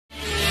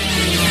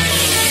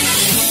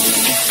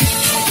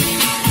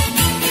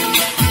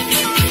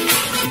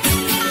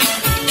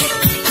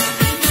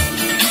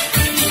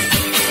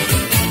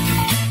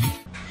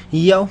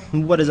Yo,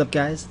 what is up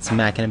guys? It's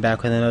Mac and I'm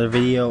back with another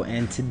video,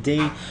 and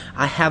today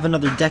I have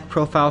another deck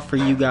profile for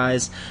you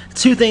guys.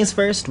 Two things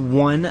first.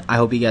 One, I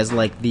hope you guys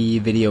like the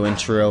video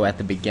intro at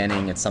the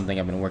beginning. It's something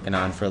I've been working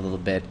on for a little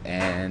bit,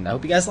 and I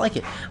hope you guys like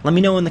it. Let me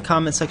know in the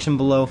comment section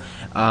below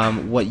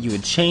what you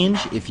would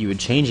change, if you would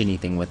change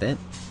anything with it.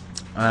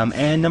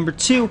 And number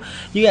two,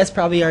 you guys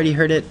probably already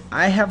heard it.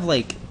 I have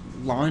like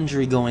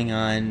laundry going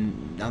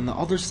on the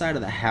other side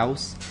of the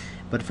house,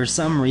 but for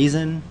some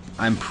reason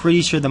I'm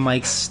pretty sure the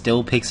mic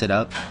still picks it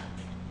up,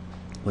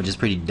 which is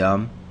pretty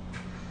dumb.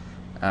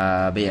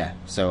 But yeah,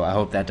 so I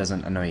hope that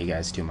doesn't annoy you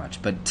guys too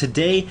much. But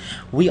today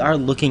we are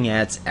looking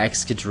at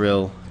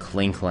Excadrill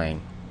Klingklang.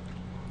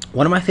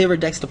 One of my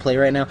favorite decks to play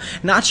right now.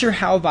 Not sure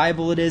how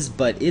viable it is,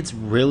 but it's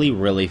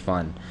really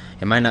fun.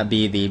 It might not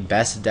be the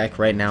best deck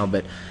right now,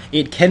 but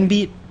it can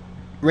beat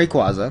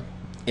Rayquaza.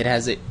 It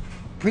has a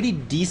pretty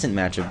decent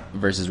matchup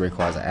versus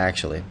Rayquaza,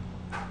 actually.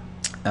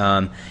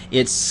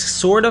 It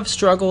sort of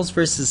struggles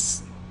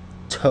versus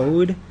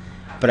Toad,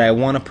 but I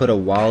want to put a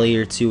Wally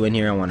or two in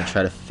here. I want to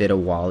try to fit a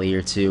Wally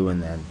or two,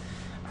 and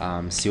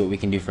then see what we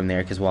can do from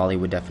there, because Wally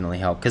would definitely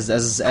help. Because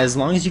as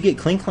long as you get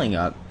Klingklang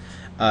up,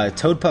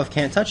 Toadpuff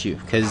can't touch you,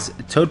 because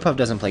Toadpuff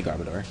doesn't play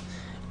Garbodor.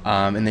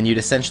 And then you'd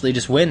essentially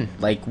just win.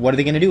 Like, what are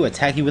they going to do?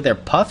 Attack you with their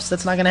puffs?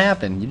 That's not going to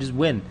happen. You just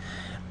win.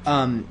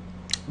 But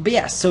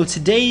yeah, so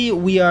today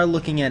we are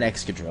looking at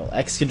Excadrill.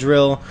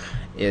 Excadrill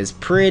is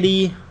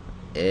pretty.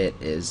 It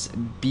is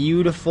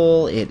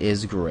beautiful. It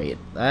is great.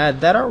 That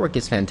artwork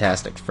is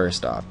fantastic.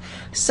 First off,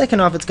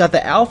 second off, it's got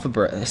the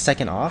alpha.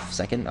 Secondary.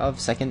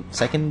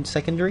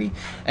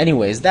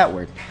 Anyways, that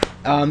word.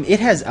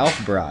 It has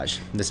Alpha Barrage.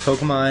 This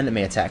Pokemon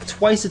may attack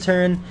twice a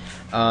turn.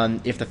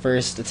 If the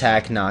first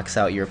attack knocks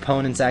out your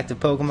opponent's active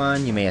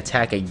Pokemon, you may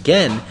attack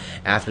again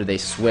after they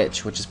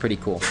switch, which is pretty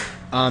cool.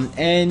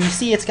 And you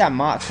see, it's got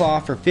Mach Claw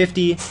for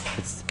 50.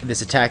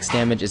 This attack's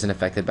damage isn't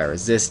affected by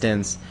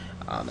resistance.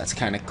 That's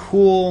kind of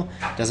cool.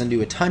 Doesn't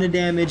do a ton of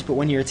damage, but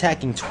when you're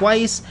attacking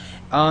twice,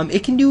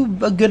 it can do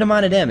a good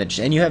amount of damage.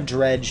 And you have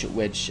Dredge,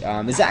 which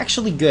is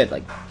actually good.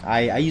 Like,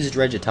 I use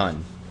Dredge a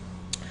ton.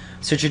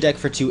 Search your deck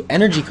for 2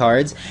 energy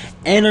cards,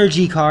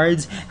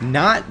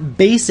 not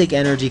basic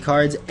energy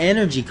cards, and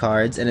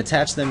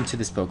attach them to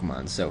this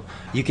Pokemon. So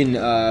you can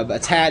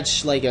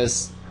attach like a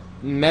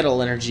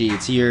metal energy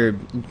to your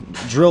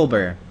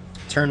Drillbur.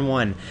 Turn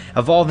 1,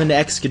 evolve into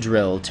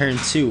Excadrill. Turn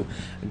 2,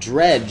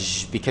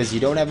 Dredge, because you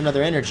don't have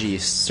another energy.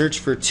 Search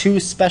for 2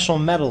 special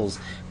metals,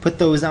 put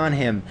those on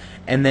him,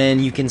 and then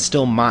you can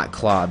still Mach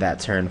Claw that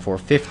turn for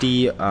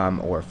 50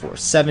 or for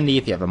 70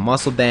 if you have a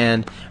Muscle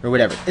Band or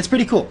whatever. It's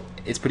pretty cool.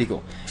 It's pretty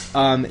cool.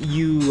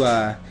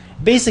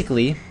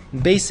 Basically,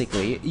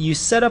 you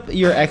set up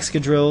your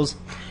Excadrills,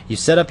 you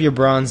set up your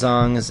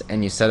Bronzongs,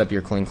 and you set up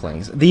your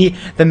Klinklangs.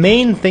 The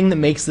main thing that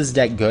makes this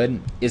deck good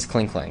is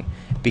Klingklang.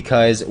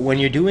 Because when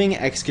you're doing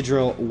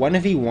Excadrill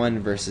 1v1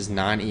 versus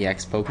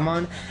non-EX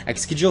Pokemon,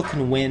 Excadrill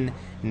can win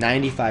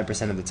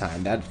 95% of the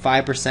time. That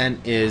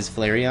 5% is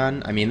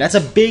Flareon. I mean, that's a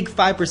big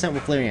 5%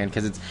 with Flareon,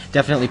 because it's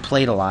definitely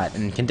played a lot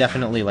and can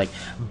definitely like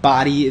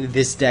body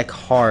this deck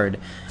hard.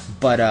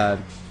 But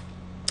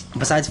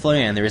besides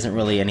Flareon, there isn't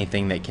really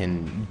anything that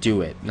can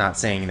do it. Not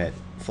saying that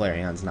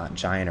Flareon's not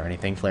giant or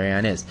anything.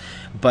 Flareon is.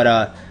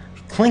 But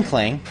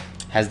Klingklang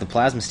has the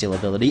Plasma Steel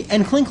ability,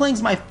 and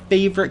Klinklang's my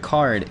favorite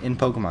card in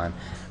Pokemon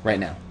right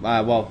now.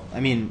 Well, I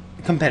mean,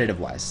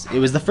 competitive-wise. It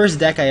was the first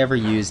deck I ever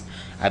used.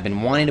 I've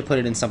been wanting to put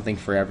it in something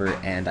forever,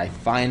 and I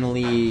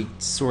finally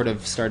sort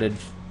of started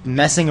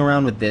messing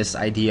around with this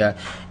idea,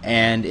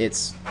 and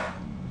it's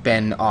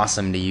been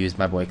awesome to use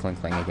my boy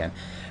Klingklang again.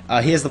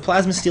 He has the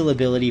Plasma Steel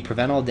ability,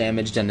 prevent all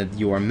damage done to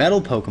your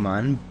metal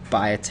Pokemon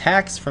by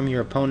attacks from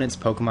your opponent's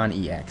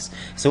Pokemon EX.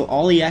 So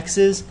all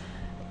EXs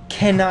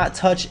cannot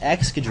touch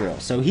Excadrill.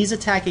 So he's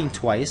attacking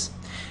twice.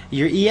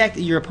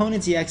 Your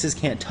opponent's EXs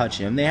can't touch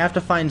him. They have to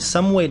find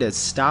some way to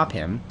stop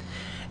him.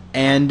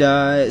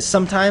 And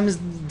sometimes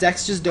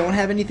decks just don't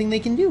have anything they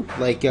can do.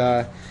 Like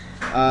a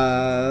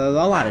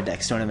lot of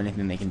decks don't have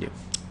anything they can do.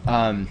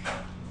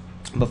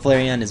 But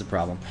Flareon is a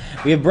problem.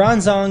 We have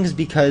Bronzongs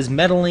because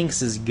Metal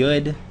Lynx is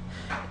good.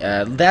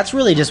 That's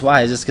really just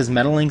why. It's just because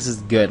Metal Lynx is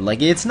good.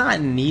 Like, it's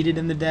not needed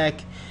in the deck,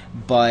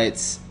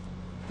 but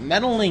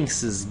Metal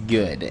Lynx is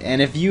good.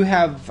 And if you're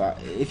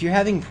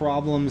having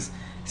problems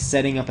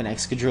setting up an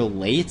Excadrill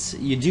late,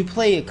 you do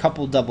play a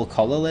couple double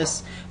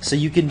colorless, so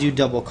you can do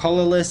double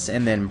colorless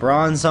and then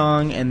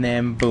Bronzong, and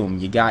then boom,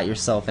 you got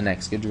yourself an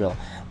Excadrill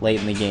late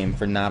in the game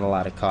for not a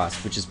lot of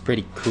cost, which is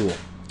pretty cool.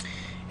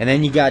 And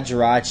then you got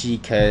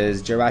Jirachi,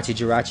 because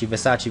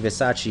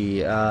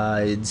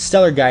Versace,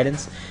 Stellar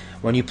Guidance.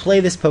 When you play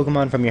this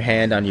Pokemon from your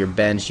hand on your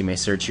bench, you may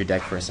search your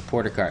deck for a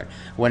supporter card.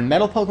 When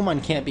metal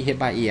Pokemon can't be hit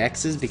by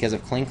EXs because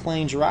of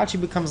Klingklang,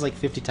 Jirachi becomes like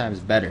 50 times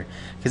better,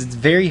 because it's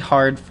very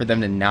hard for them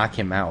to knock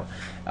him out.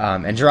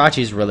 And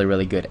Jirachi is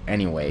really good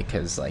anyway,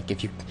 because like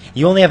if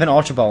you only have an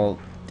Ultra Ball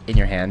in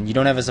your hand, you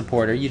don't have a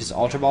supporter, you just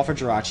Ultra Ball for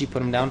Jirachi,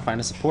 put him down,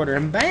 find a supporter,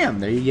 and bam,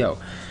 there you go.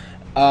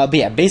 But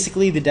yeah,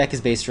 basically the deck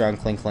is based around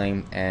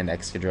Klingklang and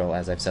Excadrill,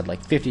 as I've said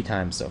like 50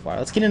 times so far.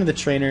 Let's get into the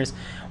trainers.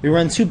 We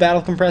run 2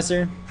 Battle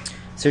Compressor.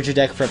 Search your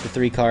deck for up to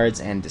 3 cards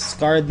and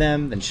discard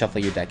them, then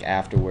shuffle your deck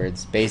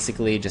afterwards.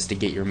 Basically, just to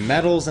get your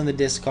metals in the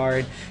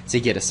discard, to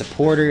get a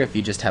supporter if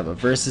you just have a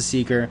Versus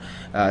Seeker,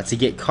 to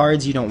get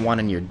cards you don't want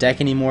in your deck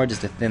anymore,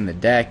 just to thin the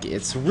deck.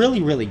 It's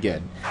really, really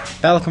good.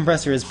 Battle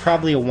Compressor is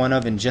probably a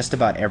one-of in just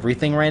about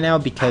everything right now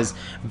because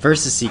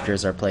Versus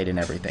Seekers are played in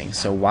everything.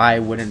 So why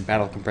wouldn't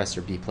Battle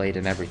Compressor be played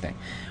in everything?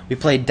 We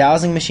played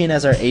Dowsing Machine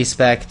as our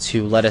A-Spec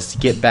to let us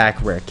get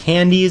back rare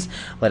candies,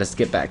 let us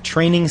get back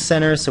Training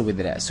Center, so we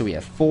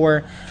have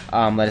 4.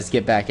 Let us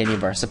get back any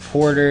of our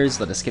supporters,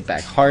 let us get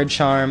back Hard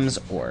Charms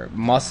or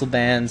Muscle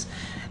Bands.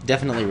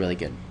 Definitely really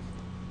good.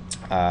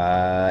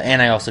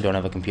 And I also don't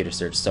have a computer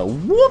search, so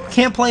whoop,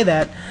 can't play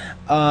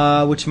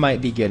that, which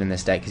might be good in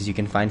this deck because you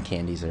can find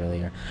candies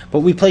earlier. But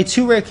we play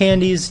 2 rare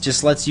candies,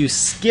 just lets you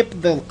skip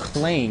the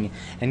Clang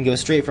and go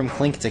straight from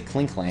Clink to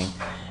Klingklang.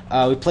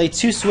 We play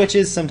 2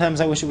 switches.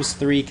 Sometimes I wish it was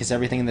 3 because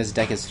everything in this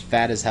deck is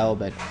fat as hell,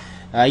 but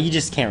you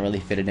just can't really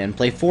fit it in.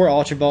 Play 4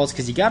 Ultra Balls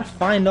because you gotta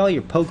find all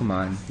your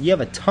Pokemon. You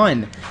have a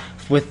ton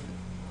with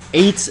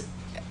 8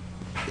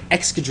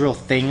 Excadrill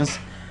things,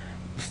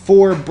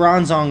 4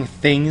 Bronzong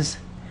things,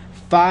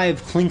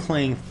 5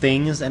 Klingklang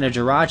things, and a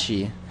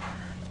Jirachi.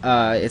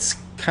 It's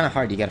kind of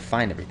hard. You gotta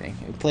find everything.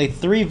 We play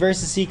 3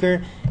 Versus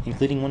Seeker,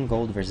 including 1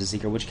 Gold Versus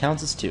Seeker, which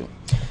counts as 2.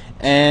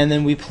 And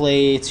then we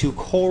play 2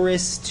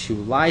 Chorus, 2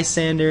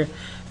 Lysander,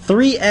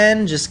 3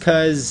 N just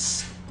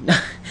cause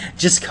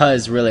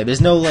really.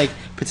 There's no like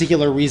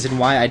particular reason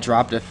why I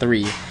dropped a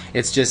 3.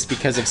 It's just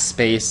because of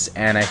space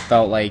and I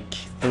felt like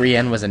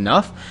 3N was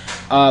enough.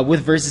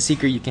 With Versus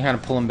Seeker you can kind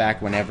of pull them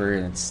back whenever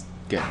and it's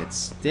good.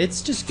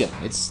 It's just good.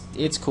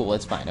 It's cool.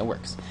 It's fine. It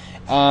works.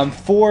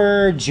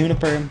 For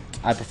Juniper,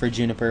 I prefer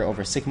Juniper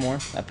over Sycamore.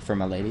 I prefer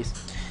my ladies.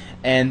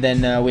 And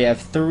then we have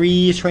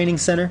 3 Training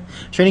Center.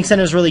 Training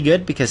Center is really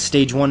good because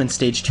Stage 1 and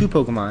Stage 2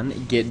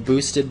 Pokemon get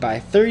boosted by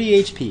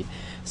 30 HP.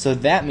 So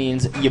that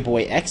means your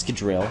boy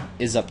Excadrill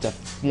is up to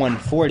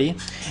 140,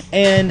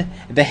 and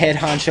the head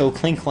honcho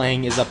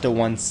Klingklang is up to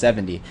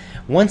 170.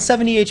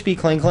 170 HP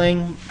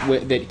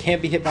Klingklang that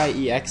can't be hit by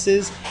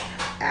EXs,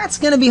 that's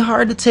going to be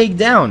hard to take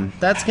down.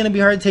 That's going to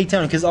be hard to take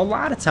down because a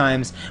lot of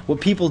times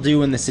what people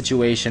do in the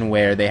situation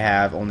where they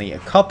have only a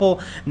couple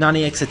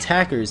non-EX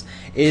attackers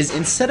is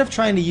instead of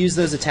trying to use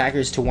those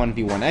attackers to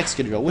 1v1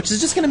 Excadrill, which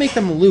is just going to make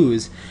them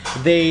lose,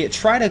 they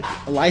try to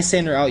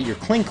Lysander out your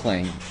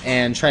Klingklang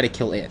and try to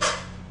kill it.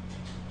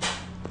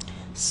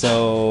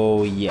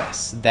 So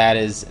yes, that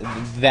is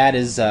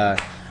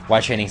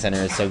why Training Center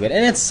is so good.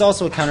 And it's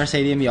also a counter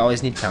stadium. You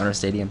always need counter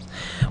stadiums.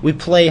 We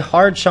play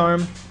Hard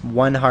Charm,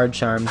 1 Hard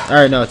Charm,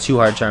 or no, 2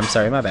 Hard Charms,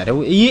 sorry, my bad.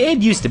 It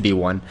used to be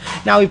 1.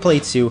 Now we play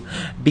 2,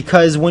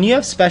 because when you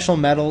have special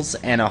metals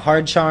and a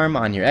Hard Charm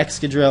on your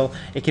Excadrill,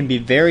 it can be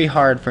very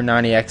hard for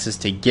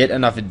non-EXs to get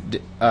enough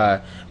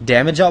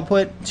damage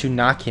output to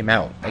knock him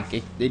out. Like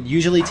it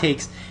usually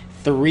takes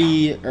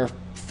 3 or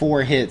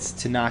 4 hits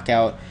to knock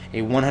out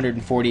a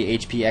 140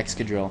 HP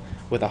Excadrill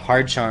with a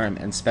Hard Charm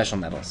and special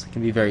metals. It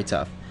can be very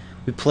tough.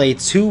 We play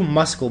 2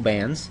 Muscle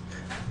Bands,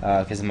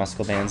 because a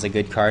Muscle Band's a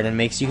good card and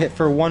makes you hit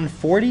for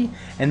 140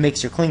 and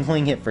makes your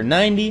Klingklang hit for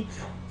 90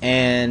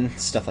 and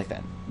stuff like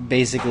that.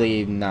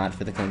 Basically not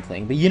for the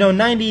Klingklang, but you know,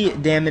 90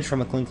 damage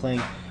from a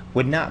Klingklang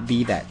would not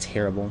be that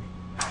terrible.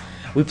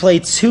 We play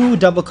 2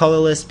 double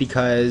colorless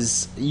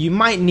because you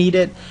might need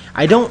it.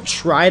 I don't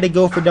try to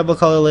go for double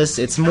colorless.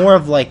 It's more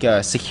of like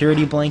a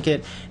security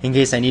blanket in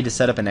case I need to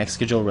set up an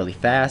Excadrill really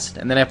fast.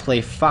 And then I play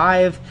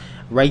 5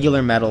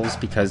 regular metals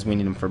because we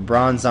need them for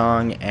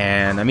Bronzong,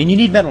 and I mean you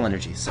need metal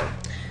energy, so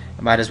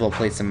I might as well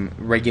play some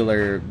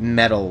regular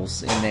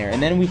metals in there.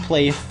 And then we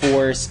play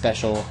 4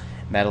 special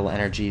metal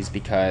energies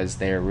because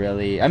they're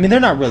really, I mean they're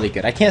not really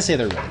good. I can't say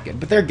they're really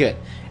good, but they're good.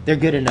 They're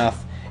good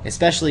enough,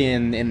 especially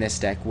in this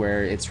deck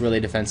where it's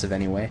really defensive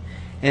anyway.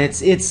 And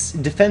it's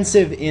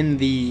defensive in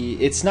the,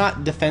 it's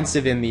not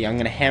defensive in the I'm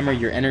gonna hammer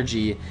your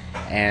energy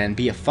and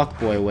be a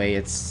fuckboy way.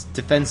 It's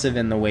defensive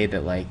in the way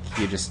that like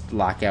you just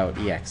lock out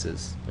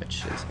EXs,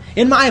 which is,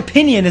 in my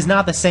opinion, is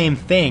not the same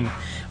thing,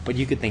 but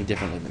you could think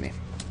differently than me.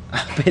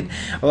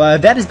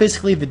 But that is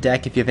basically the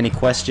deck. If you have any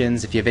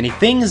questions, if you have any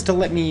things to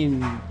let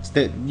me,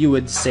 that you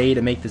would say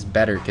to make this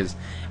better, because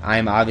I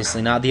am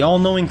obviously not the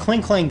all-knowing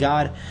Klingklang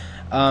god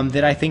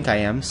that I think I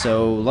am,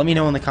 so let me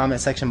know in the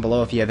comment section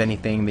below if you have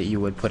anything that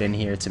you would put in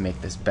here to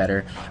make this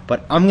better.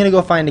 But I'm gonna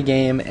go find a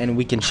game and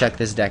we can check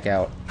this deck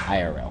out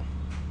IRL.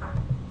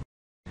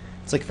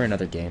 Let's look for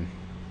another game.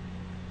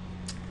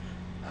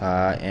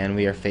 And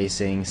we are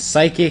facing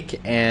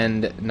Psychic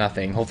and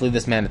nothing. Hopefully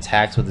this man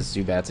attacks with his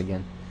Zubats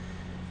again.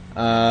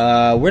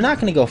 We're not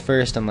gonna go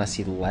first unless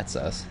he lets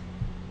us.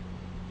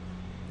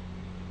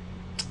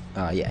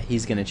 Yeah,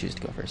 he's gonna choose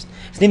to go first.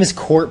 His name is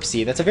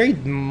Corpsey. That's a very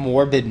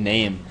morbid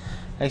name.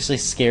 It actually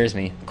scares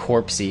me.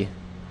 Corpsey.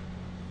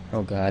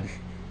 Oh god.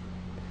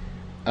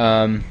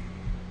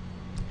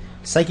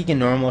 Psychic and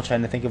normal,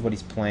 trying to think of what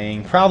he's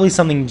playing. Probably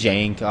something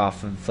jank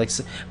off of, like,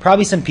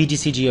 probably some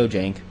PGCGO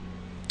jank.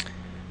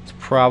 It's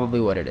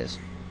probably what it is.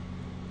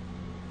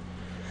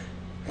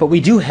 But we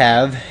do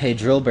have a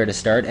Drill Bear to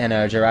start, and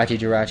a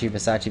Jirachi,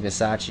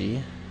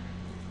 Versace.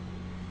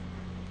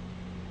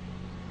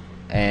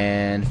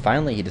 And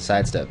finally he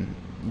decides to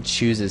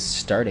choose his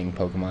starting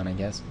Pokemon, I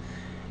guess.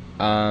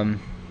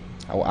 I'm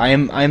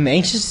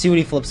anxious to see what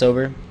he flips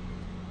over.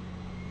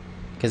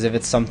 Because if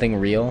it's something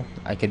real,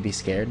 I could be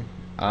scared.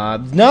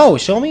 No!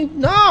 Show me!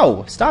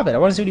 No! Stop it! I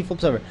want to see what he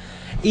flips over.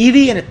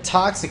 Eevee and a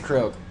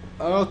Toxicroak.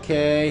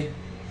 Okay.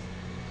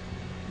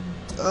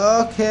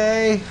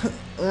 Okay.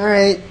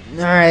 Alright.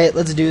 Alright,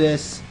 let's do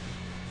this.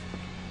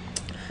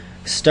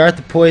 Start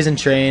the Poison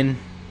Train.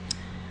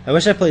 I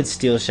wish I played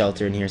Steel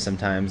Shelter in here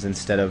sometimes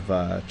instead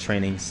of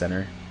Training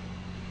Center.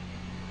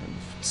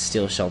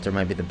 Steel Shelter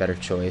might be the better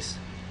choice.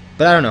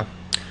 But I don't know.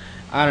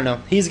 I don't know.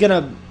 He's going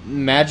to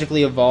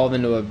magically evolve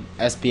into a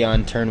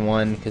Espeon turn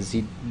 1 because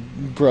he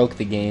broke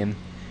the game.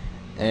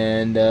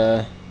 And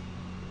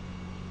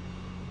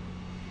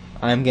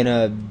I'm going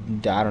to...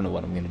 I don't know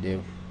what I'm going to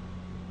do.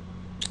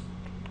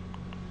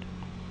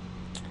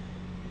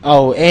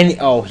 Oh, and...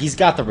 Oh, he's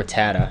got the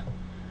Rattata.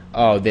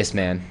 Oh, this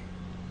man.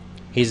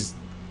 He's...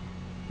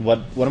 What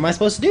am I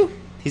supposed to do?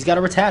 He's got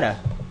a Rattata.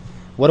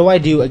 What do I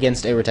do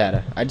against a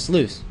Rattata? I just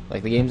lose.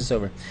 Like, the game's just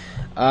over.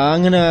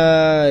 I'm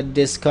gonna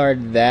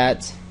discard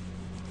that.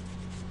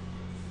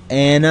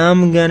 And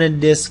I'm gonna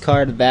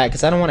discard that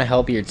because I don't want to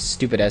help your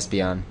stupid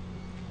Espeon.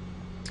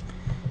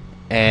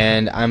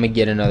 And I'm gonna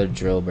get another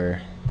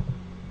Drillbur.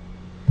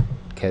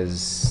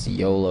 Because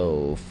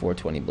YOLO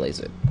 420 blaze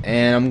it.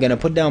 And I'm gonna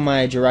put down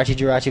my Jirachi,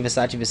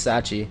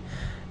 Versace.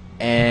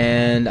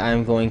 And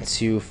I'm going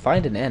to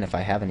find an N if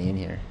I have any in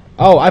here.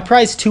 Oh, I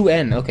prized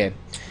 2N. Okay.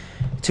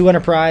 2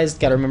 Enterprise.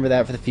 Gotta remember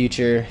that for the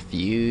future.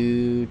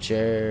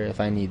 If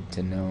I need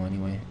to know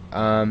anyway.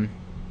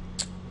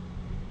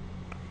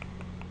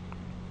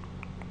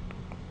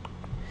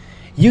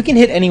 You can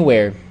hit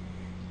anywhere.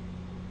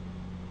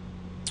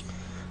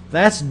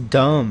 That's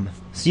dumb.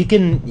 So you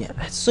can... Yeah,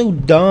 that's so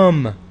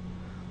dumb.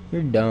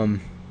 You're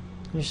dumb.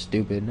 You're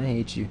stupid. I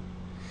hate you.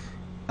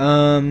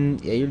 Yeah,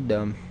 you're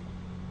dumb.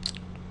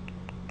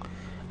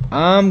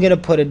 I'm gonna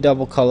put a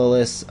double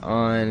colorless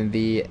on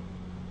the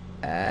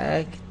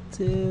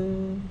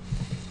active.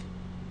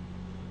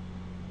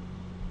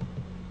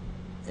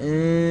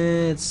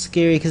 It's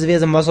scary because if he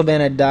has a muscle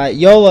band, I'd die.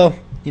 YOLO.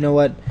 You know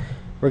what?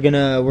 We're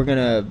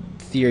gonna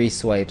Fury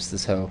Swipes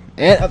this hoe.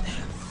 And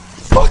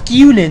fuck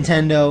you,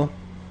 Nintendo.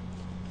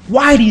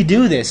 Why do you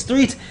do this?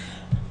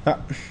 Are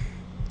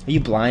you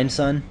blind,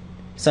 son?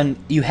 Son,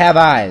 you have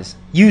eyes.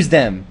 Use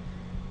them.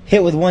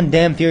 Hit with one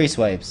damn Fury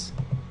Swipes.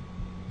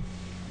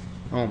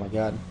 Oh my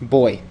god.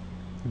 Boy,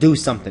 do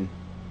something.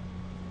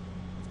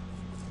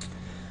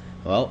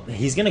 Well,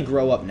 he's going to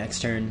grow up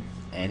next turn,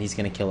 and he's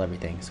going to kill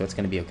everything, so it's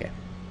going to be okay.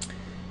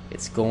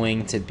 It's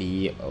going to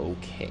be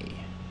okay.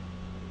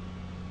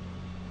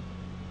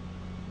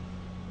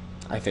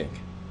 I think.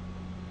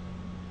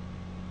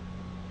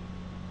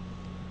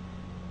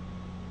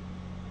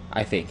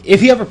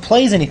 If he ever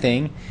plays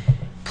anything,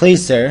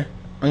 please, sir,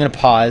 I'm going to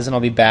pause, and I'll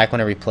be back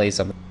whenever he plays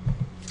something.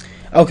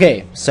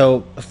 Okay,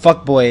 so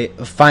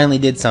Fuckboy finally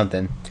did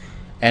something.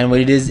 And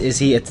what it is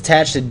he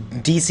attached a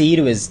DC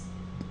to his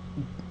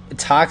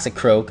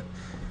Toxicroak,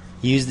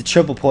 used the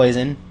triple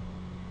poison,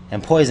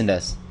 and poisoned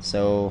us.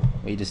 So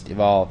we just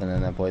evolved, and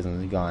then that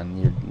poison is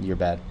gone. You're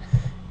bad.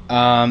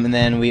 And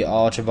then we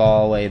Ultra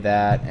Ball away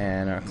that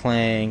and our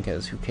Klang,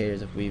 because who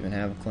cares if we even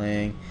have a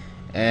Klang.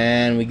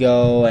 And we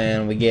go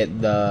and we get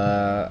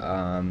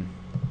the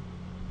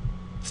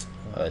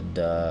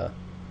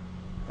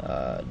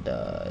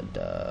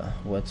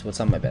what's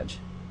on my bench?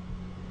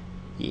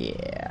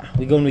 Yeah,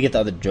 we go and we get the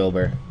other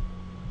Drillbur.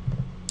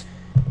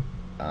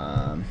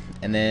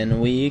 And then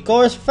we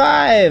course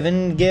 5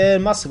 and get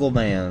Muscle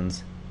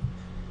Bands.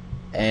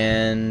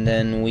 And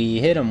then we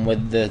hit him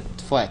with the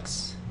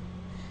Flex.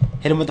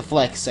 Hit him with the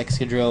Flex,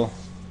 Excadrill.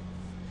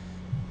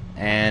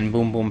 And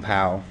boom, boom,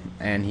 pow.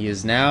 And he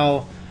is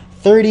now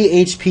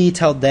 30 HP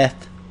till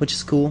death, which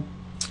is cool.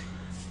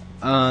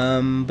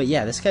 But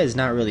yeah, this guy's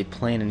not really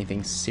playing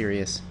anything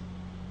serious.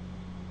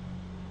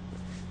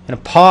 I'm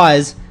gonna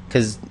pause,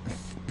 because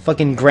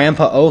fucking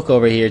Grandpa Oak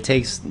over here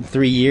takes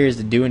 3 years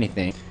to do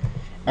anything.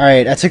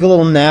 Alright, I took a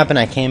little nap and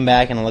I came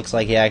back and it looks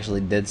like he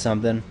actually did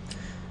something.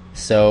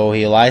 So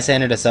he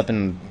Lysandered us up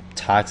and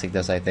Toxic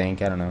us, I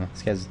think. I don't know.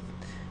 This guy's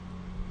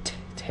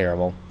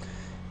terrible.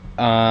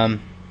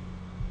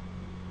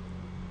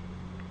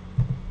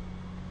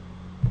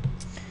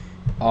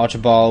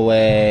 Ultra Ball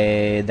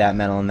away, that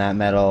metal and that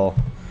metal.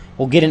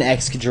 We'll get an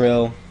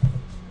Excadrill.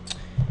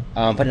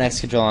 Put an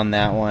Excadrill on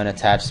that one.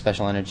 Attach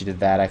special energy to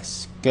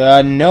that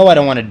no, I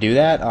don't want to do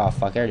that. Oh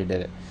fuck, I already did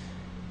it.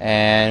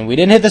 And we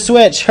didn't hit the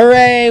switch.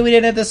 Hooray! We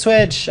didn't hit the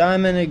switch.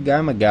 I'm a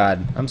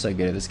god. I'm so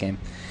good at this game.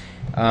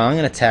 I'm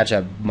gonna attach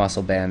a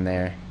muscle band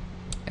there.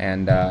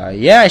 And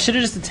yeah, I should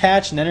have just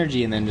attached an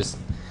energy and then just.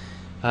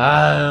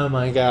 Oh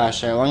my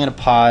gosh! Alright, well, I'm gonna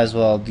pause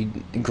while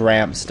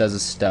Gramps does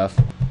his stuff.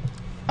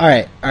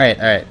 Alright.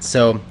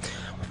 So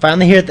we're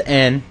finally here at the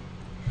end.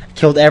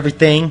 Killed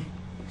everything.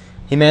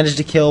 He managed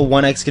to kill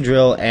one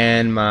Excadrill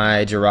and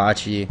my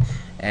Jirachi,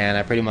 and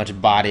I pretty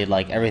much bodied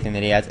like everything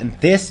that he has. And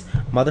this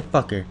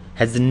motherfucker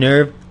has the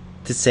nerve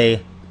to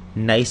say,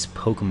 "Nice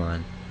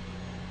Pokemon."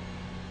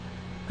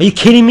 Are you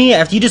kidding me?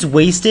 After you just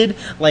wasted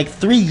like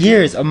 3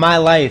 years of my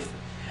life.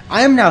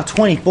 I am now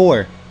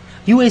 24.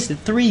 You wasted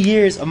 3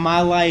 years of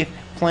my life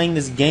playing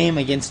this game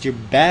against your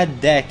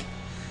bad deck.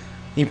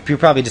 You're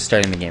probably just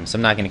starting the game, so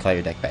I'm not going to call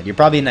your deck bad. You're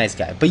probably a nice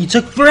guy, but you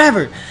took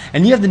forever,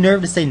 and you have the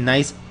nerve to say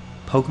nice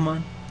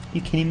Pokemon? Are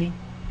you kidding me?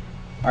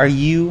 Are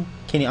you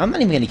kidding? I'm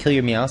not even going to kill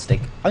your Meowstic.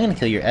 I'm going to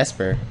kill your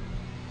Esper.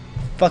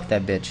 Fuck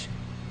that bitch.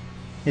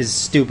 This is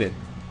stupid.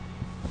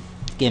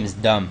 This game is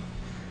dumb.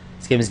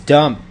 This game is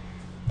dumb.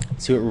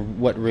 Let's see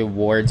what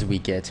rewards we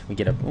get. We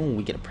get a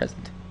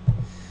present.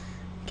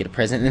 Get a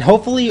present, and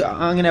hopefully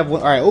I'm gonna have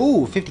one. All right,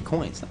 ooh, 50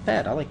 coins, not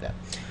bad. I like that.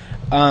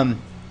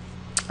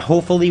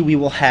 Hopefully we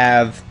will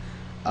have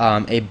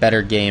a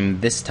better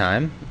game this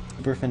time.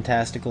 Super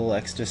fantastical,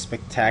 extra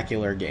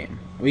spectacular game.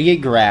 We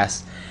get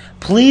grass.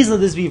 Please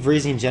let this be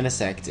Vrisian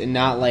Genesect and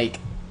not like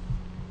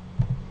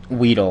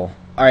Weedle.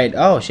 All right.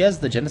 Oh, she has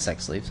the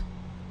Genesect sleeves.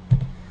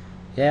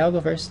 Yeah, I'll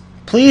go first.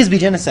 Please be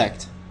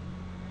Genesect.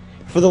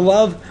 For the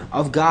love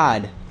of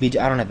God, I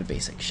don't have a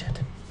basic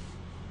shit.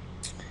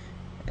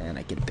 And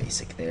I get a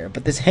basic there.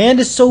 But this hand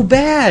is so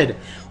bad.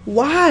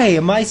 Why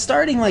am I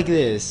starting like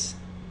this?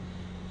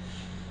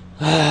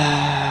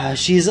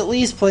 She's at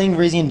least playing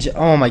Vrisian.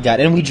 Oh my god.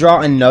 And we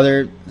draw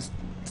another.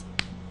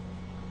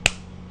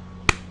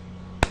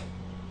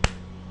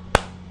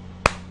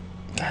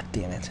 God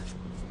damn it.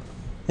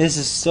 This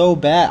is so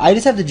bad. I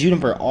just have to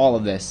Juniper all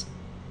of this.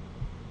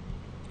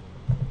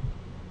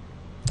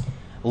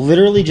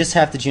 Literally just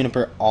have to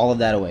Juniper all of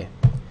that away.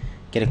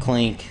 Get a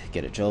Klink,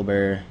 get a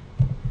Jolber,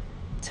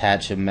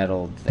 attach a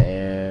metal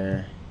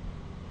there,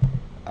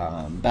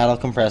 battle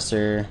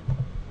compressor,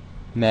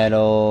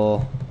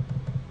 metal,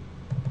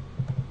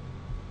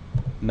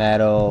 and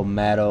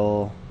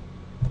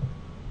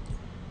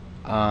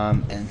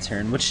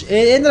turn, which it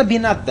ended up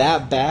being not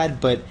that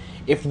bad, but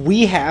if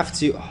we have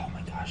to, oh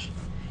my gosh,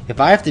 if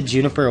I have to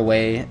Juniper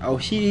away, oh,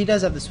 he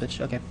does have the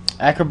switch, okay,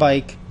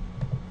 Acrobike.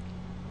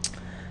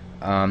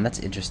 That's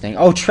interesting.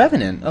 Oh,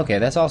 Trevenant. Okay,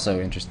 that's also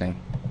interesting.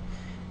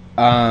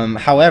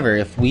 However,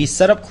 if we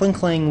set up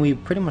Klingklang, we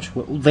pretty much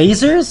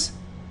lasers.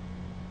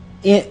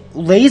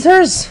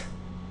 Lasers.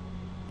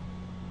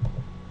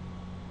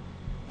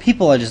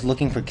 People are just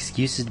looking for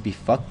excuses to be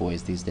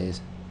fuckboys these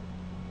days.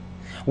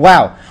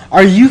 Wow,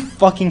 are you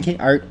fucking kidding?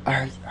 Are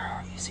you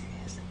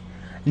serious?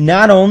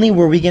 Not only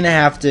were we gonna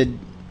have to,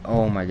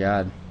 oh my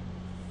god.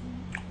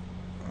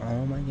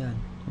 Oh my god.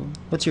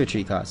 What's your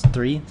retreat cost?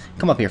 3?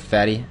 Come up here,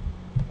 fatty.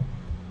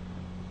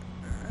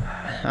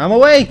 I'm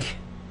awake!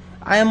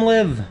 I am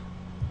live.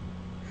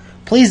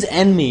 Please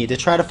end me to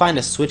try to find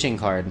a switching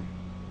card.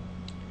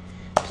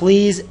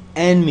 Please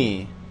end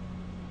me.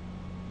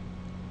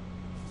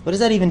 What does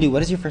that even do? What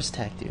does your first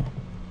attack do?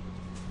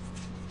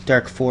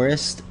 Dark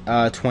Forest,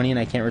 20 and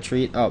I can't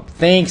retreat. Oh,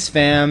 thanks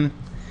fam.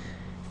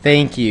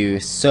 Thank you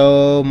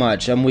so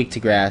much. I'm weak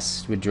to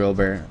grass with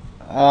Drillbur.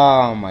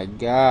 Oh my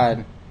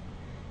god.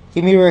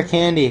 Give me rare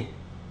candy.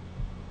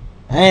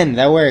 And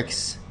that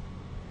works.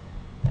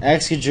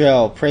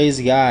 Excadrill, praise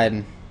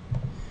God.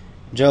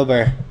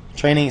 Jolber,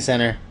 training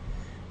center.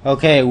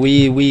 Okay,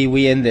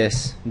 we end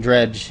this.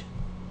 Dredge.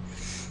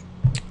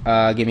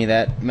 Give me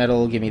that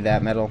metal, give me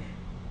that metal.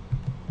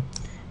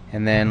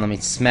 And then let me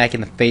smack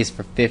in the face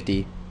for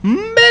 50.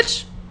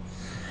 Bitch!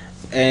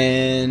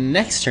 And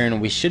next turn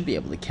we should be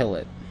able to kill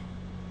it.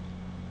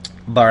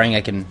 Barring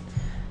I can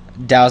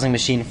dowsing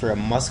machine for a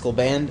muscle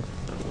band,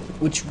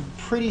 which I'm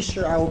pretty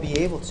sure I will be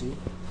able to.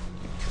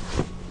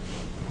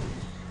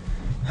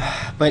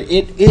 But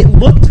it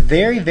looked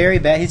very, very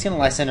bad. He's going to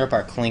Lysander up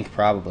our Klink,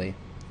 probably.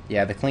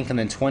 Yeah, the Klink and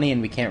then 20,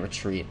 and we can't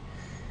retreat.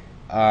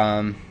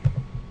 However,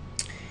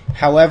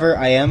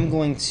 I am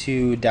going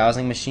to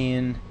Dowsing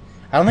Machine.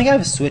 I don't think I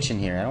have a switch in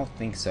here. I don't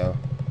think so.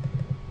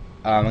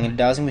 I'm going to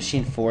Dowsing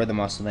Machine for the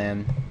Muscle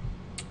Man.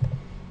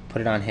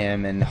 Put it on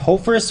him and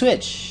hope for a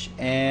switch.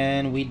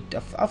 And we,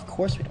 of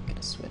course we don't get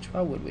a switch.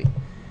 Why would we?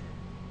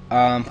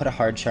 Put a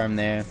Hard Charm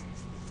there.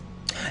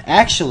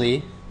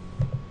 Actually,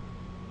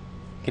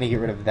 going to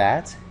get rid of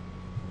that.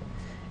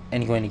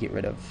 And going to get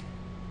rid of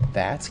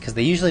that. Because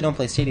they usually don't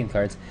play stadium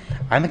cards.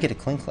 I'm going to get a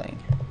Klingklang.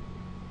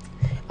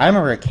 I'm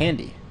a rare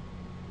candy.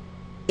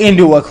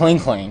 Into a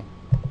Klingklang.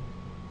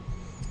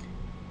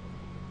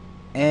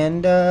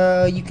 And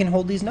you can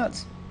hold these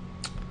nuts.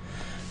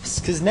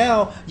 Because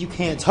now you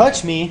can't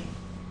touch me.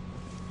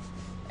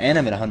 And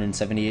I'm at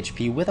 170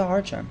 HP with a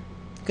Hard Charm.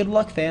 Good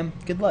luck, fam.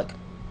 Good luck.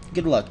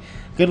 Good luck.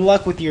 Good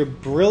luck with your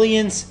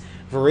Brilliance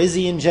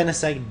Vrisian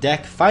Genesect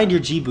deck. Find your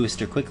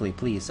G-Booster quickly,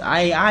 please.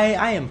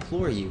 I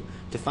implore you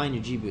to find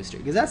your G-Booster.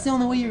 Because that's the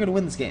only way you're going to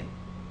win this game.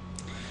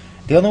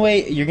 The only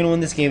way you're going to win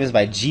this game is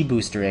by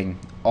G-Boostering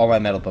all my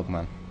metal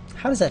Pokemon.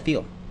 How does that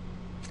feel?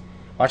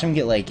 Watch him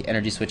get like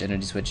Energy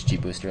Switch,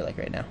 G-Booster like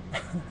right now.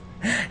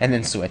 And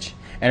then switch.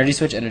 Energy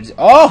Switch, Energy...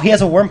 Oh, he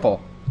has a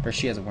Wurmple. Or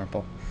she has a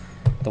Wurmple.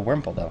 The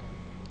Wurmple, though.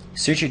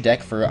 Search your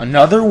deck for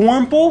another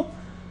Wurmple?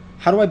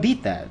 How do I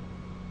beat that?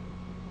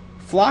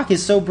 Flock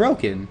is so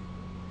broken.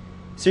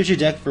 Search your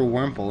deck for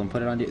Wurmple and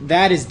put it on.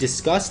 That is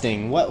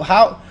disgusting. What?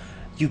 How?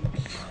 You?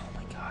 Oh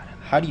my god!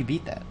 How do you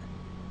beat that?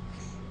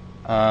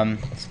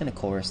 It's gonna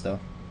chorus though,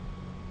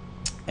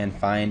 and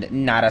find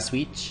not a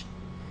switch.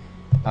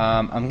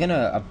 I'm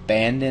gonna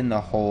abandon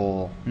the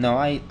whole. No,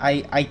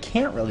 I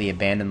can't really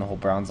abandon the whole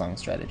Bronzong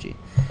strategy.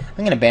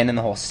 I'm gonna abandon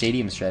the whole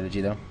Stadium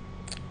strategy though.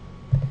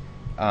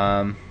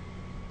 I'm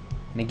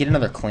gonna get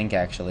another Klink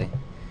actually,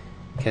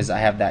 because I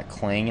have that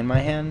Kling in my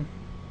hand.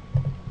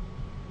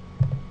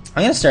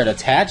 I'm gonna start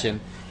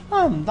attaching.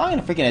 I'm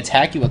gonna freaking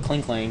attack you with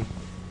Klingklang.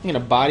 I'm gonna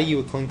body you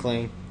with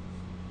Klingklang.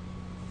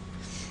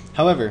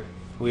 However,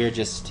 we are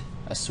just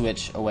a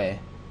switch away.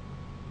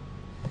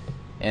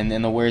 And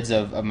in the words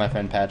of my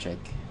friend Patrick,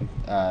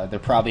 they're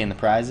probably in the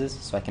prizes,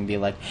 so I can be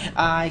like,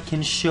 I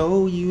can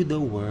show you the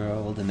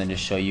world, and then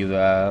just show you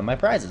my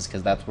prizes,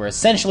 because that's where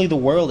essentially the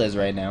world is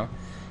right now.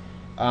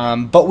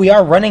 But we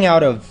are running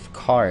out of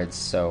cards,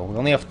 so we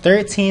only have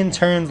 13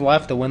 turns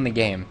left to win the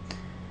game.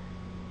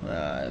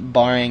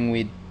 Barring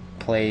we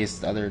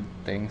plays other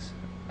things.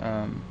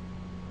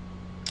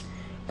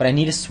 But I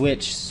need a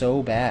switch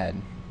so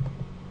bad.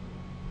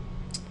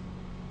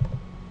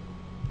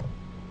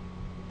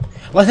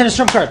 Left-handed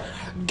trump card.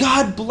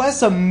 God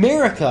bless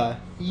America.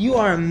 You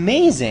are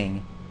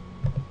amazing.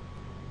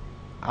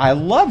 I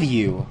love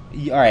you.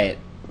 Alright.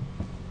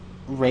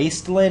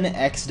 Raistlin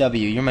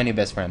XW. You're my new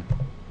best friend.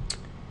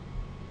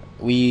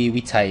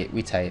 We tight.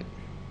 We tight.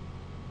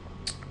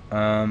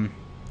 I'm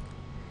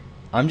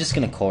just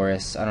gonna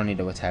chorus. I don't need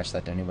to attach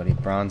that to anybody.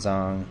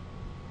 Bronzong.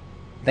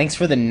 Thanks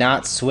for the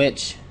not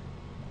switch.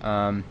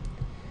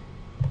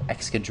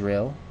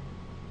 Excadrill.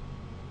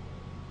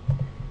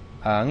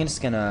 I'm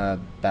just gonna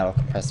battle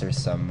compressor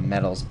some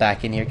metals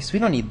back in here because we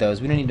don't need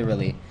those. We don't need to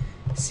really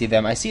see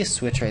them. I see a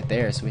switch right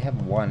there, so we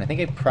have one. I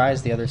think I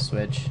prized the other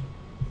switch.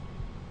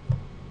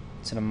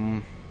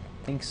 I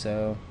think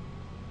so.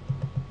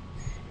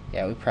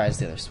 Yeah, we prized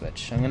the other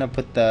switch. I'm gonna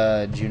put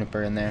the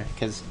Juniper in there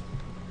because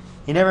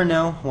you never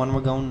know when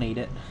we're gonna need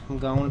it. I'm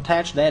gonna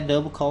attach that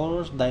double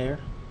colors there.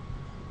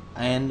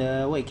 And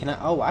wait, can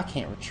I? Oh, I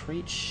can't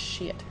retreat.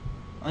 Shit.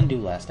 Undo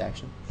last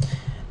action.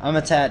 I'm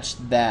attach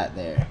that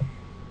there.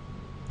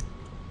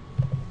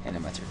 And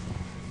in my turn.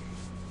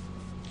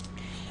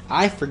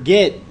 I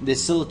forget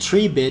this little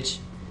tree bitch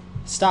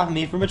stopping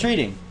me from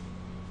retreating.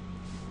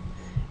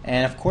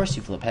 And of course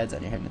you flip heads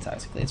on your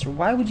Hypnotoxic Laser.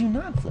 Why would you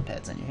not flip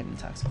heads on your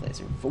Hypnotoxic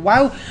Laser?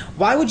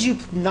 Why would you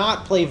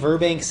not play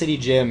Verbank City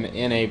Gym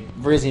in a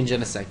Virizion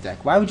Genesect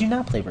deck? Why would you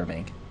not play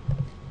Verbank?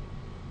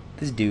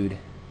 This dude.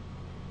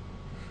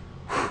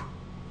 Whew.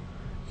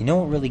 You know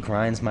what really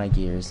grinds my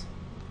gears?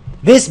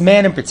 This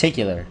man in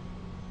particular.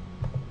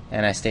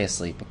 And I stay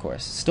asleep, of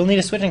course. Still need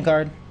a switching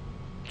card.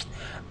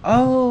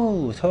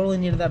 Oh, totally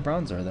needed that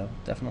Bronzor, though.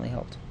 Definitely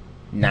helped.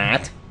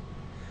 Not.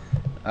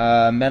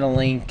 Metal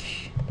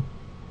Link.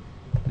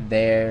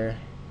 There.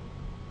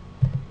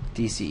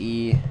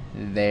 DCE.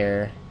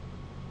 There.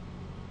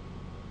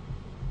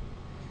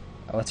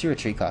 Oh, what's your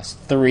retreat cost?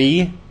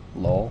 3?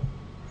 Lol.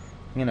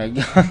 I'm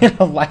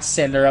gonna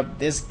Lysander up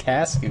this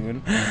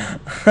Cascoon.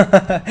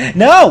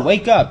 No!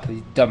 Wake up,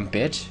 you dumb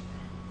bitch.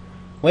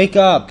 Wake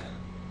up.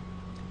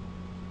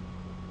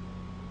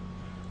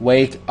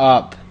 Wake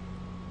up.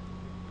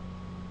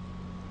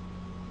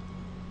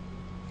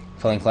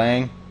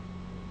 Klingklang.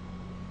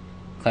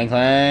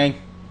 Klingklang.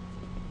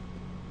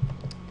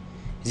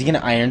 Is he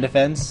gonna Iron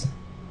Defense?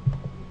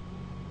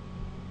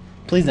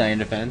 Please Iron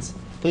Defense.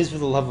 Please, for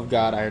the love of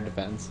God, Iron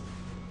Defense.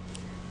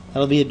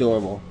 That'll be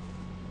adorable.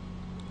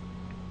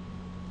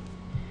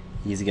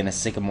 He's gonna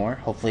Sycamore.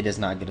 Hopefully does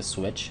not get a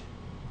switch.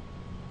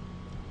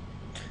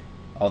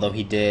 Although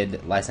he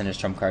did Lysander's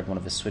trump card one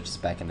of his switches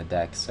back in the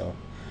deck, so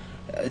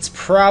it's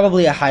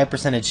probably a high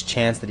percentage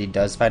chance that he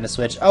does find a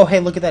switch. Oh, hey,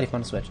 look at that, he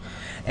found a switch.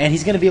 And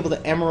he's gonna be able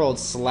to Emerald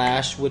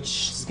Slash,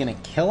 which is gonna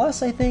kill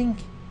us, I think.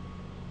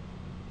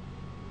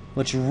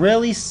 Which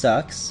really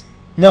sucks.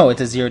 No,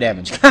 it's a 0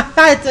 damage.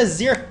 It's a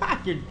 0.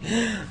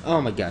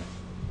 Oh my god.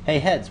 Hey,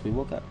 heads, we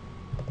woke up.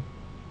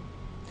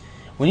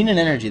 We need an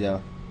energy,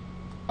 though.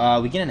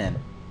 We get an N.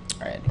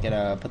 Alright,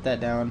 gotta put that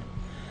down.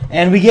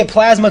 And we get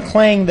Plasma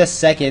Clang the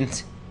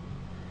second.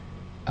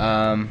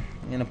 I'm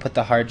gonna put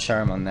the Hard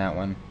Charm on that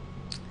one.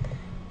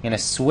 I'm gonna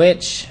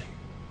switch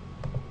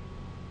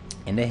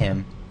into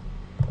him.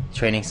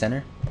 Training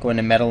Center. Go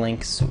into Metal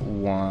Link's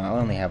one. I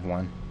only have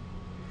one.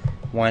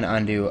 One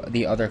onto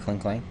the other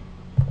Klingklang.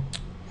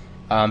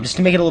 Just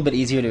to make it a little bit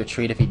easier to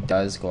retreat if he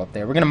does go up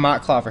there. We're gonna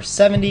Mach Claw for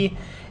 70,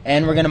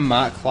 and we're gonna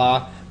Mach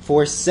Claw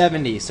for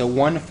 70. So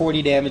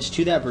 140 damage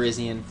to that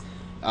Virizion.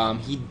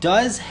 He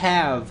does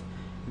have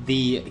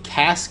the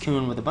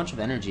Cascoon with a bunch of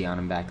energy on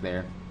him back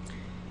there.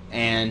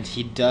 And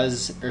he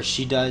does, or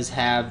she does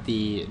have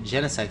the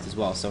Genesect as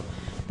well. So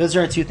those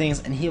are our two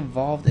things. And he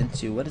evolved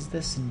into, what is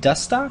this?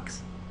 Dustox?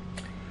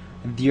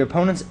 Your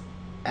opponent's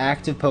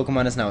active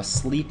Pokemon is now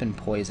asleep and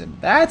poisoned.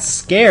 That's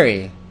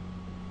scary.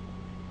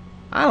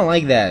 I don't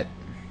like that.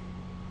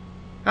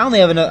 I only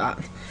have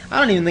enough. I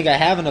don't even think I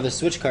have another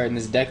switch card in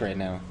this deck right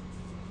now.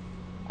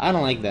 I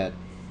don't like that.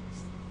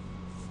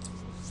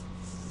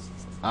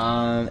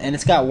 And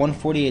it's got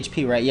 140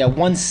 HP, right? Yeah,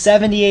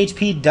 170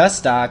 HP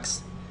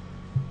Dustox.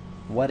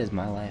 What is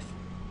my life?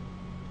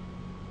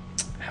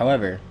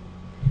 However,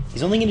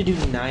 he's only going to do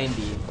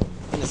 90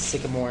 in the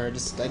Sycamore.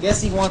 I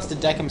guess he wants to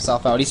deck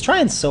himself out. He's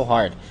trying so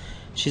hard.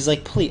 She's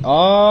like, please.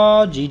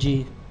 Oh,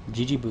 GG.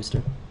 GG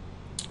booster.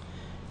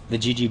 The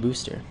GG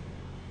booster.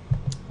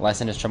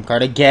 Licensed trump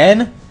card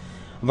again?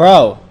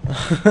 Bro.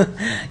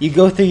 You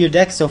go through your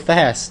deck so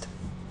fast.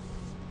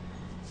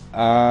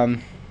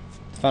 Found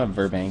a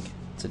Verbank.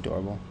 It's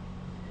adorable.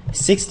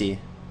 60.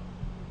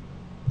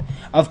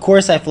 Of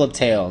course I flip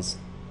tails.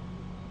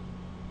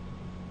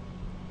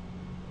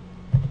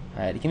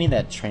 Alright, give me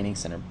that training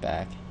center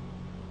back.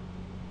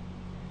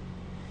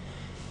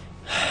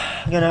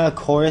 I'm gonna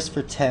chorus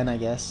for 10, I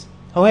guess.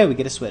 Oh, hey, we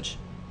get a switch.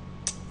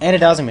 And a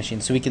dowsing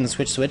machine, so we can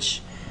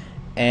switch,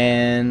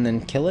 and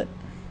then kill it.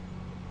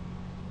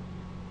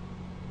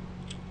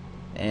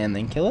 And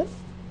then kill it.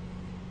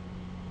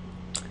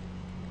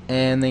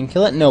 And then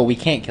kill it. No, we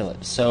can't kill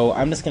it. So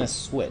I'm just gonna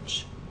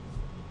switch.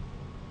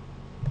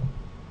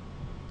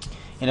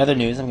 In other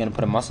news, I'm gonna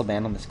put a muscle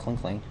band on this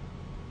Klingklang.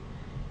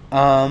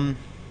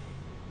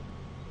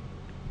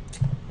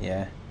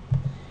 Yeah.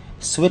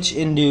 Switch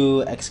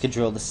into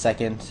Excadrill the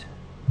second.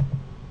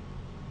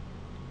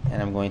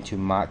 And I'm going to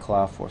Mott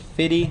Claw for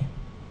 50.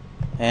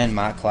 And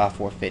Mott Claw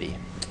for 50.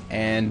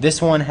 And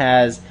this one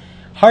has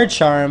Hard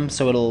Charm,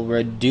 so it'll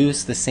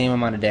reduce the same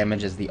amount of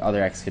damage as the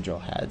other Excadrill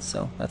had.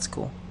 So that's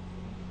cool.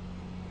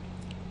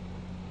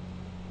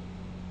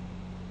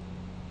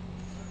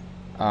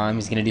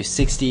 He's going to do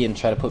 60 and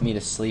try to put me to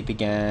sleep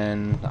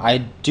again. I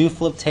do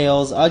flip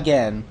tails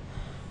again.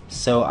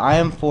 So I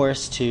am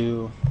forced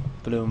to...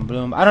 Bloom,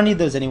 bloom. I don't need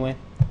those anyway.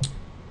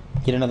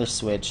 Get another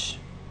switch.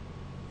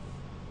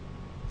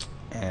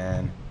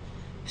 And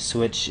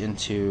switch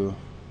into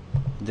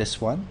this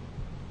one.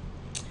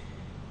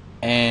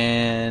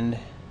 And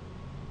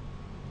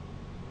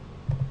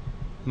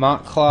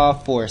Mott Claw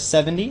for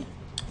 70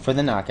 for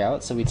the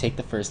knockout. So we take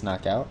the first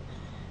knockout.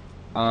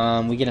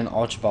 We get an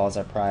Ultra Ball as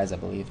our prize, I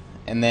believe.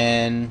 And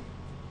then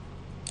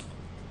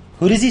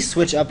who does he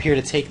switch up here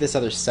to take this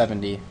other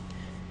 70?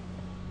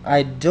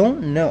 I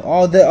don't know.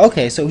 Oh,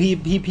 okay. So he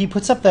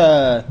puts up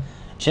the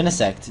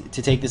Genesect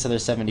to take this other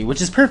 70,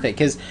 which is perfect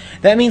because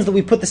that means that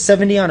we put the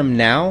 70 on him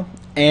now,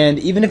 and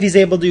even if he's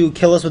able to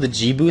kill us with a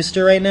G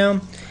booster right now,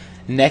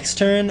 next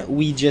turn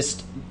we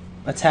just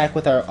attack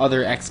with our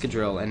other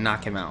Excadrill and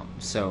knock him out.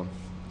 So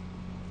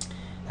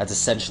that's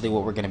essentially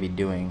what we're going to be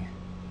doing.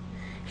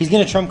 He's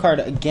going to trump card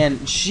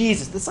again.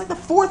 Jesus, that's like the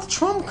 4th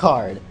trump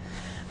card.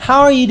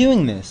 How are you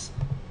doing this?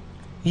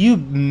 You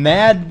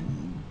mad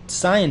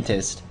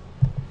scientist.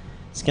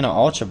 It's going to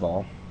Ultra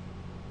Ball.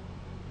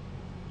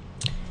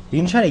 You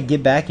can try to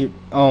get back your...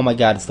 Oh my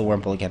god, it's the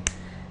Wurmple again.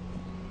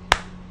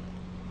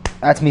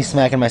 That's me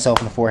smacking myself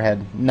in the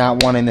forehead,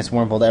 not wanting this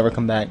Wurmple to ever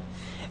come back.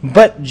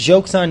 But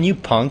joke's on you,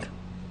 punk.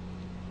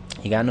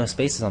 You got no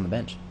spaces on the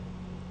bench.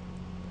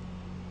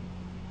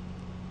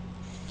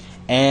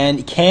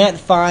 And can't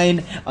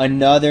find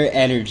another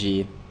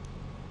energy.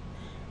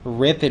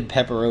 Ripid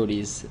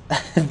pepperonis.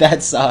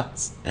 That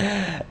sucks.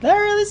 That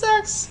really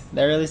sucks.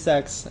 That really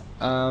sucks.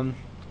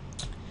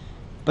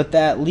 But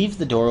that leaves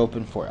the door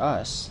open for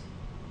us.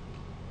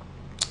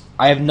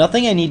 I have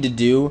nothing I need to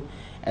do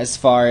as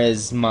far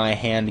as my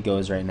hand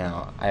goes right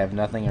now. I have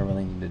nothing I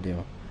really need to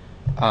do.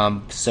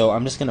 So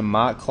I'm just going to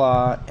Mott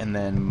Claw and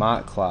then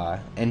Mott Claw.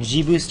 And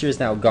G-Booster is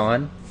now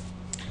gone,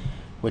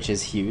 which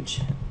is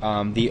huge.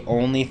 The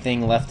only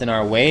thing left in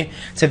our way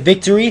to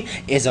victory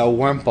is a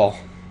Wurmple.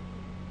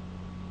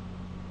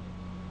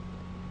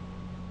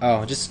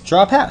 Oh, just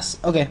draw a pass.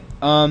 Okay.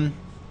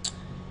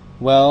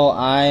 Well,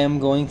 I am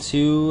going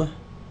to...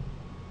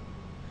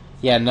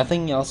 Yeah,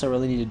 nothing else I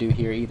really need to do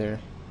here either.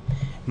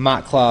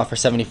 Mott Claw for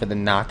 70 for the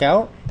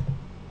knockout.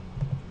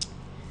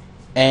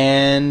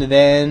 And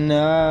then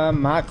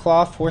Mott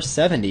Claw for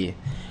 70.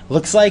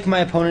 Looks like my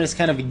opponent has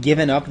kind of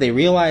given up. They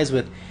realize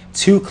with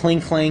 2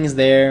 Klinklangs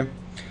there,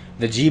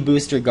 the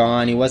G-Booster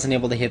gone, he wasn't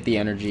able to hit the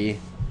energy.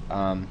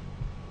 I'm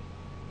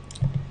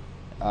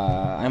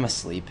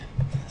asleep.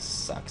 This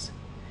sucks.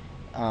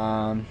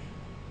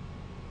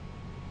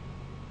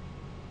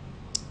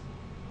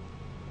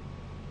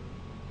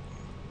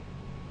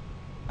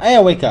 I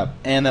wake up,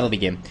 and that'll be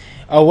game.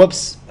 Oh,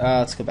 whoops.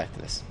 Let's go back to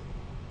this.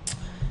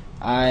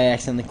 I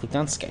accidentally clicked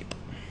on Skype.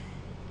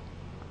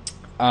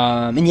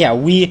 And yeah,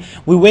 we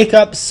wake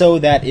up, so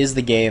that is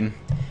the game.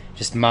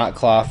 Just Mott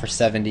Claw for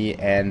 70,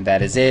 and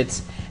that is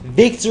it.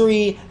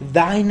 Victory,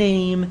 thy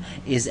name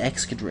is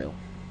Excadrill.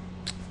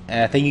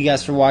 Thank you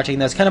guys for watching.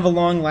 That was kind of a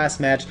long last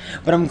match,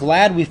 but I'm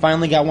glad we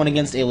finally got one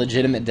against a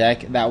legitimate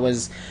deck. That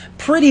was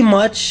pretty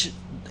much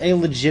a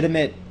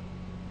legitimate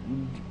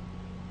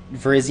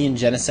Virizion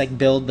Genesect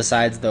build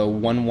besides the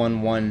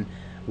 1/1/1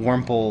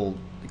 Wurmple,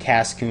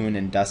 Cascoon,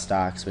 and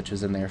Dustox, which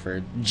was in there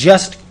for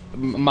just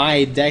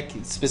my deck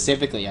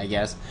specifically, I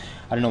guess.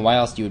 I don't know why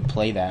else you would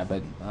play that,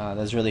 but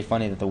that's really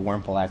funny that the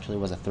Wurmple actually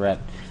was a threat.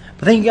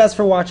 But thank you guys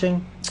for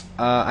watching.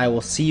 I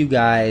will see you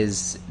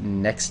guys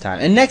next time.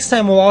 And next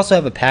time we'll also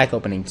have a pack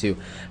opening too,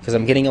 because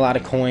I'm getting a lot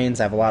of coins.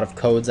 I have a lot of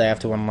codes I have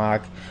to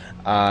unlock.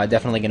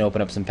 Definitely going to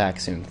open up some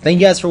packs soon. Thank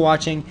you guys for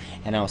watching,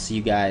 and I'll see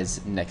you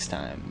guys next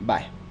time.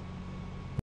 Bye.